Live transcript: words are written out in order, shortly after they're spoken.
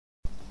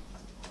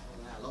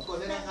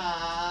ค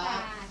รั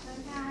บเชิญ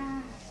ค่ะ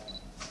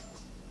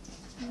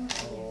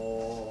โอ้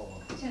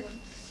เชิญ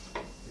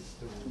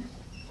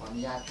ขออนุ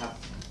ญาตครับ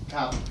ค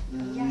รับ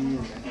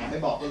ไม่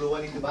บอกก็รู้ว่า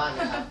นี่คือบ้านน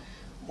ะครับ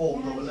โป่ง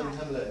ลงมาเริ่ม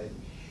ท่านเลย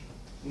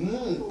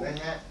นะ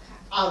ฮะ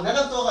แนะน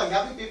ำตัวก่อนครั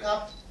บพี่ปิ๊บครับ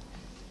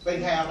เป็น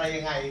ใครอะไร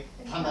ยังไง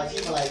ทำอาชี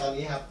พอะไรตอน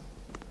นี้ครับ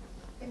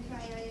เป็นใคร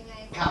อะไรยังไง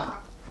ครับ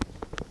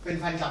เป็น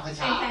แฟนคลับพ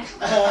ชา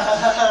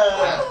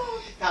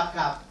ค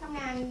รับทำง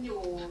านอ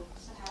ยู่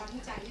สถาบัน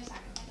วิจัยวิทยาศาส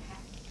ตร์การแพท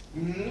ย์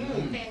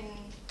เป็น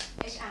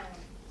HR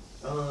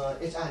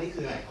HR นี่คื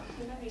ออะไรครับ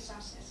Human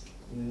Resources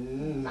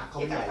หนักเข้า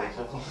ใจเลยค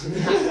รับ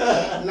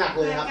หนัก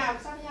เลยครับกับ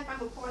ทรัพยากร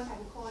บุคคลฝ่าย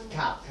บุคคลค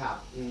รับ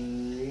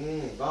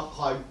ก็ค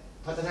อย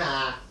พัฒนา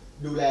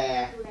ดูแล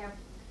พ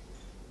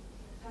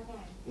นักง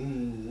าน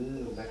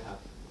นะครับ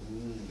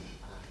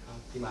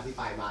ที่มาที่ไ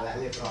ปมาแล้ว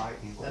เรียบร้อย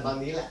แต่ตอน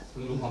นี้แหละคุ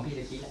ณลุงของพี่ต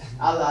ะกี้แหละ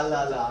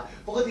เหรอ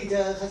ปกติเจ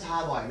อคชา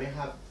บ่อยไหมค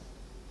รับ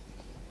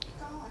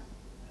ก็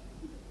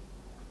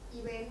อี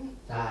เวนต์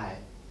ได้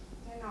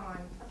แน่นอน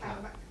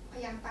พย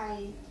ายามไป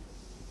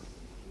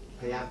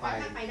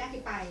ถ้าไปได้คื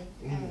อไป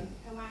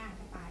ถ้าว่าง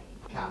ก็ไป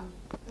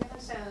เล่นคอ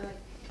นเสิร์ต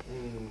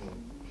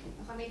ล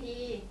ะครเวที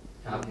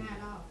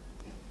5 รอบ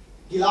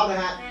กี่รอบนะ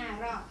ฮะ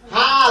5 รอ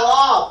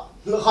บ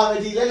ละครเว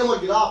ทีเล่นทั้งหมด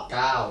กี่รอบ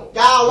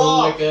9 รอ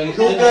บเกินค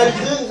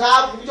รึ่งครั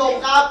บคุณผู้ชม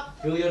ครับ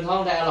คือยืนท่อง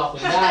ไดอะล็อกผม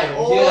ได้ผ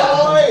มเชื่อ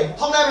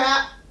ท่องได้ไหมฮ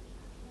ะ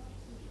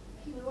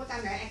พี่รู้ว่าตอ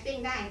นไหน acting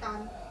ได้ตอ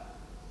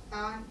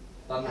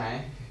น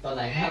ไห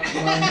นครับ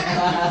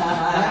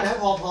แล้ว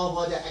พ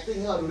อจะ acting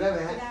ให้เราดูได้ไหม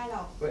ฮะไม่ได้หร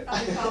อกต้อง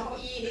มีเก้า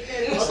อี้นิดนึ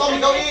งต้องมี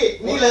เก้าอี้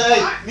นี่เลย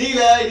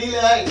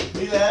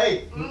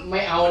ไม่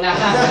เอานะ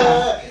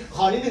ข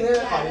อนิดนึงได้ไห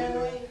มขอนิด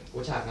นึงโอ้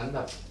ฉากนั้นแ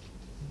บบ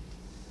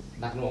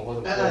หนักหน่วงพอส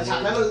มควรฉาก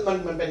นั้น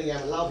มันเป็นยังไง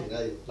มันเล่าถึงอะไ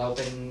รอยู่เราเ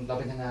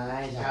ป็นทนา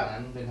ยฉาก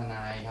นั้นเป็นทน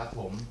ายครับผ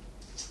ม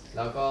แ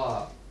ล้วก็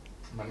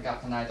เหมือนกับ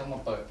ทนายต้องมา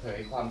เปิดเผย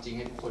ความจริงใ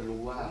ห้ทุกคน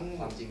รู้ว่า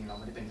ความจริงเราไ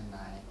ม่ได้เป็นทน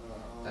าย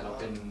แต่เรา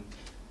เป็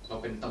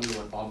นตำรว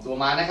จปลอมตัว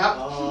มานะครับ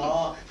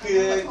คื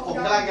อผม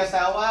กำลังจะแซ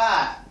วว่า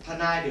ท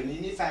นายเดี๋ยวนี้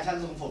นี่แฟชั่น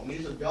ทรงผมนี่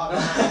สุดยอดม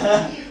าก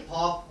พอ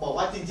บอก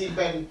ว่าจริงๆเ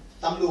ป็น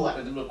ตำรวจ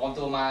ปลอม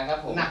ตัวมาครับ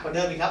ผมหนักกว่าเ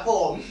ดิมอีกครับผ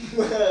ม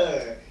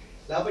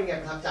แล้วเป็นไง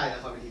ประทับใจละ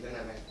ครเวทีเรื่อง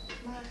นั้นไหม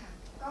มากค่ะ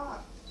ก็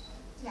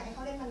อยากให้เข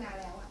าเล่นมานาน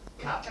แล้วอ่ะ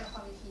กับละค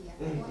รเวทีอ่ะเ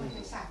พราะว่ามันเ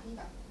ป็นศาสตร์ที่แ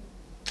บบ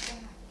ยา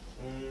ก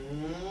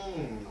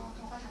เข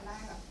าก็ทำได้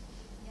แบบ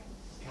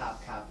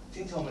ครับ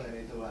ชื่นชมอะไรใน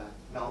ตัว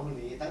น้องคน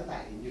นี้ตั้งแต่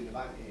เห็นอยู่ใน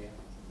บ้าน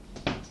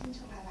ชื่นช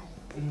มอะไ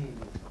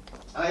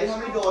รที่ท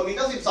ำให้โดนมี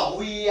ตั้ง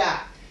12 วีอ่ะ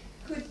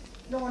คือ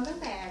โดนตั้ง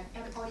แต่อ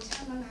อดิ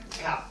ชั่นแล้วนะ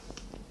ครับ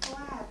เพราะ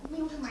ว่าไม่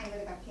รู้ทำไมเล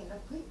ยแบบเห็นแล้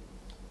วเฮ้ย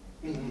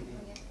ค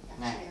นนี้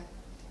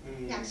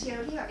อยากเชีย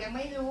ร์ที่แบบยังไ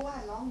ม่รู้ว่า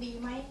ร้องดี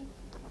ไหม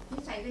นิ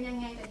สัยเป็นยัง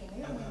ไงแต่เห็นไม่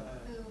บอ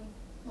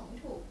กไม่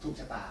ถูก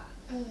ชะตา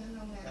ท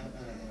ำงานแ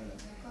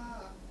ล้วก็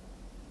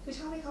คือช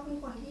อบให้เขาเป็น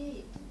คนที่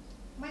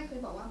ไม่เคย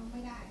บอกว่าไ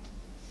ม่ได้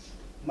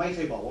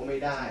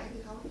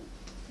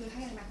คือใ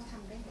ห้อะไรมาเขาท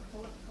ำได้หมด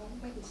เขา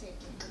ไม่ปฏิเสธ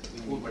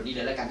พูดวันนี้เล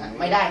ยแล้วกัน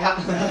ไม่ได้ครับ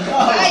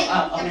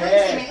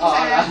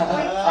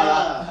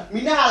มี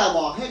หน้าเราบ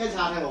อกให้กัญช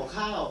าทำกับ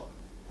ข้าว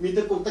มีต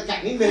ะกุกตะแกะ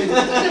นิดนึง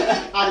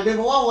อาจจะเป็นเ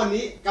พราะว่าวัน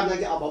นี้กำลัง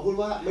จะออกมาพูด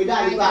ว่าไม่ได้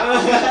หรือเปล่า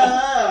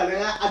นะ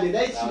ฮะเดี๋ยวไ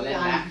ด้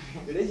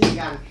ชิม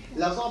กัน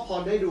แล้วก็พอ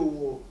ได้ดู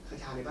กัญ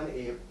ชาในบ้านเอ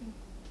ฟ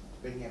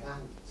เป็นไงบ้าง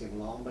เสียง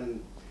ร้องมัน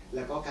แ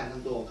ล้วก็การท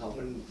ำตัวของเขา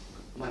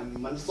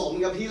มันสม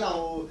กับที่เรา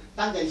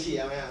ตั้งใจเชีย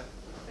ร์ไหมครับ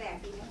แปลก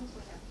ดีนะทุกค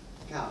น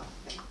ครับ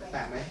แปล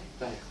กไหม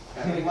แปลก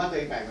คิดว่าตัวเ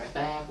องแปลกไหมแป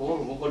ลกผม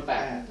เป็นคนแปล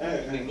ก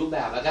หนึ่งรูปแบ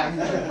บแล้วกัน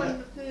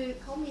คือ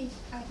เขามี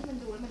อะไรที่มัน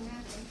ดูแล้วมันน่า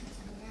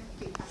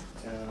ตื่นตา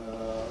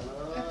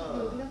แล้ว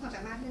คือเรื่องความส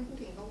ามารถเรื่องผู้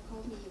ถึงเขา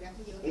มีอยู่แล้ว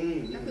เยอะ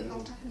แล้วคือเขา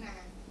พัฒนา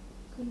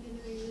ขึ้นเ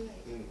รื่อย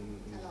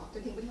ๆตลอดจ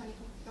นถึงปัจจุบันนี้เ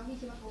ขา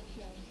คิดว่าเขาเ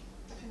พียง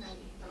พัฒนา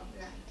ตลอดเว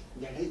ลา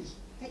ยังใ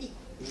ห้อีก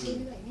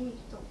เรื่อยๆไม่มี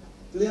จบ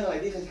เรื่องอะไร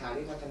ที่กัญชา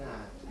ที่พัฒนา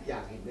อยา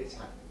กเห็นได้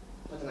ชัด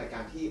พัฒนากา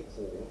รที่โห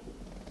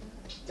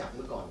จากเ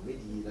มื่อก่อนไม่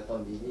ดีแล้วตอ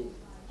นนี้นี่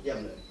เยี่ยม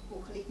เลยบุ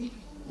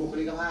ค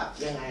ลิกภาพ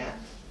ยังไงฮะ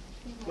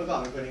เมื่อก่อน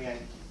เป็นคนยังไง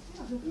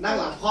นั่ง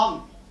หลังค่อม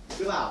ห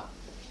รือเปล่า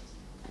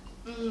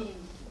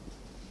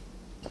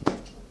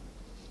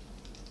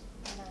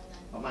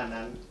ประมาณ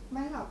นั้นไ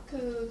ม่หรอกคื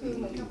อเ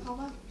หมือนกับเขา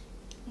ว่า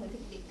เหมือน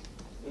เด็ก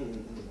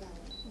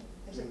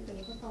ๆแต่ตอน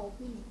นี้เขาโต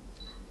ขึ้น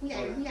ผู้ให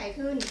ญ่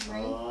ขึ้นไหม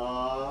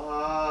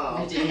ไ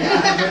ม่จริง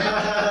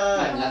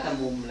แล้วแต่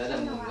มุมแล้วแต่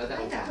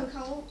แต่คือเข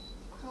า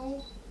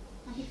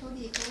ความคิดเขา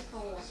ดีเขาโต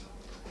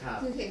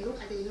คือเห็นลูก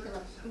อาจจะดีแต่แบ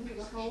บรู้สึก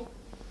ว่าเ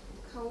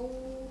ขา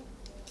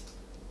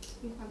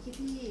มีความคิด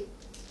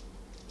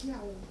ที่เร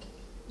า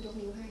ยก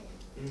นิ้วให้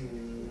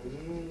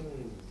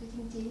คือจ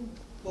ริง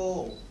โป้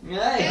งเ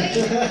งี้ย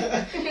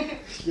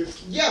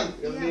เยี่ย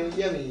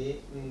มนี้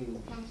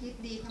ความคิด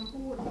ดีคำ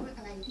พูดอ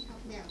ะไรที่เขา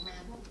แสดงมา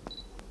พวก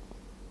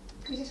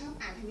คือจะชอบ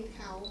อ่านทวิต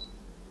เขา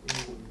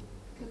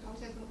คือเขา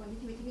จะเป็นคนที่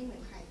ทวิตที่ไม่เหมือ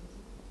นใคร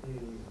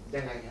ยั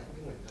งไงครับไม่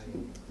เหมือนใคร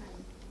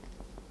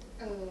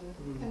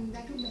มันไ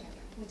ด้ทุกแบบ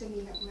มันจะมี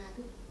แบบมา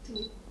ทุกท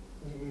วิต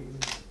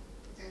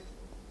จะ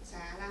ส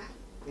าระ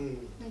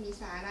ไม่มี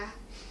สาระ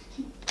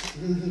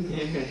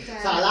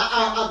เ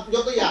อาย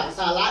กตัวอย่าง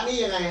สาระนี่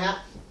ยังไงฮะ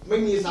ไม่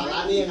มีสาระ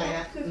นี่ยังไงฮ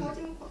ะ คือเ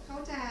ขา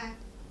จะ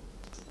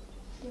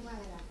เรียกว่าอะ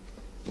ไรล่ะ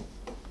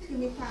คือ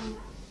มีความ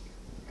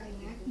อะไร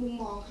นะมุม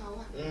มองเขา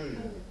อะ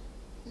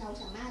เรา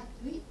สามารถ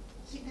เฮ้ย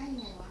คิดได้ยัง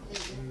ไงวะอะไรอ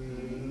ย่างเงี้ย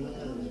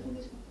มีผู้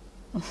มี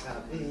ครับ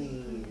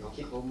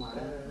คิดเขามา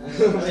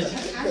ไม่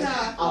ใช่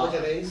เอาไปจา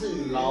กในหนังสือ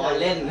รอ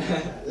เล่น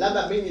แล้วแบ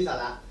บไม่มีสา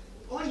ระ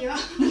โอ้เยอะ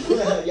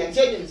อย่างเ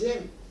ช่น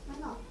ไม่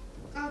หรอก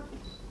ก็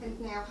เป็น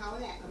แนวเขา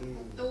แหละแบ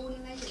บตูนอ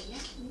ะไรอย่างเงี้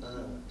ย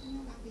น่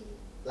ารักดี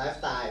ไลฟ์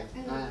สไตล์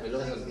เป็นโล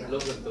กส่ว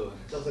นตัว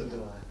โลกส่วนตั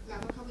ว เรา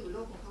ก็เข้าไปอยู่โล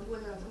กของเขาด้วย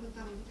เราต้องท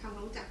ำความ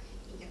รู้จัก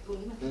อีกอย่างตูน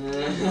นี่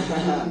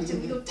มันจะ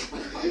ไม่รู้จัก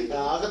เ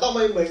ขา ก็ต้องไป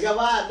เหมือนกับ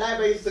ว่าได้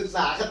ไปศึกษ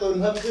าการ์ตูน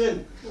เพิ่มขึ้น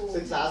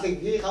ศึกษาสิ่ง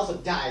ที่เขาสน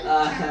ใจ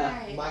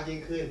มากยิ่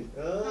งขึ้น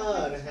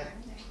นะฮะ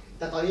แ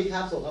ต่ตอนนี้ค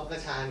รับส่งครับกระ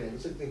ชาเนี่ย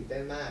รู้สึกตื่นเต้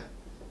นมาก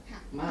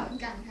เหมือ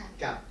นกันค่ะ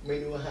กับเม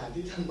นูอาหาร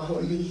ที่ทำมา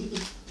วันนี้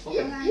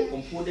ผ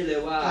มพูดได้เลย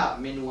ว่า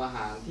เมนูอาห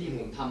ารที่ผ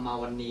มทำมา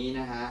วันนี้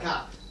นะฮะ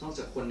นอกจ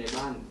ากคนใน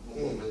บ้านของ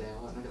ผมมาแล้ว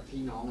นอกจาก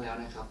พี่น้องแล้ว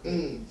นะครับ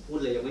พูด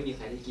เลยยังไม่มีใ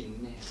ครได้กิน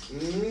แน่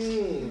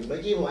เมื่อ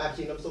กี้ผมแอบ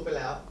ชิมน้ำซุปไปแ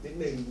ล้วนิด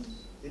นึง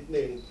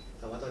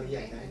แต่ว่าตอนนี้อย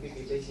ากให้พี่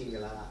กิ๊ฟได้ชิมกั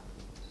นแล้วล่ะ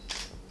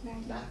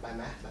ได้ไปไ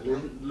หม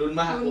ลุ้น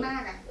มาก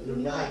อ่ะลุ้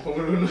นมาก ผม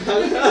ลุ้นมาก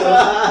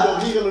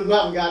พี่ก็ลุ้นมา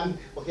กเหมือนกัน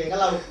โอเคก็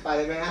เราไปเ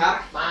ลยไหมครับ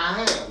มา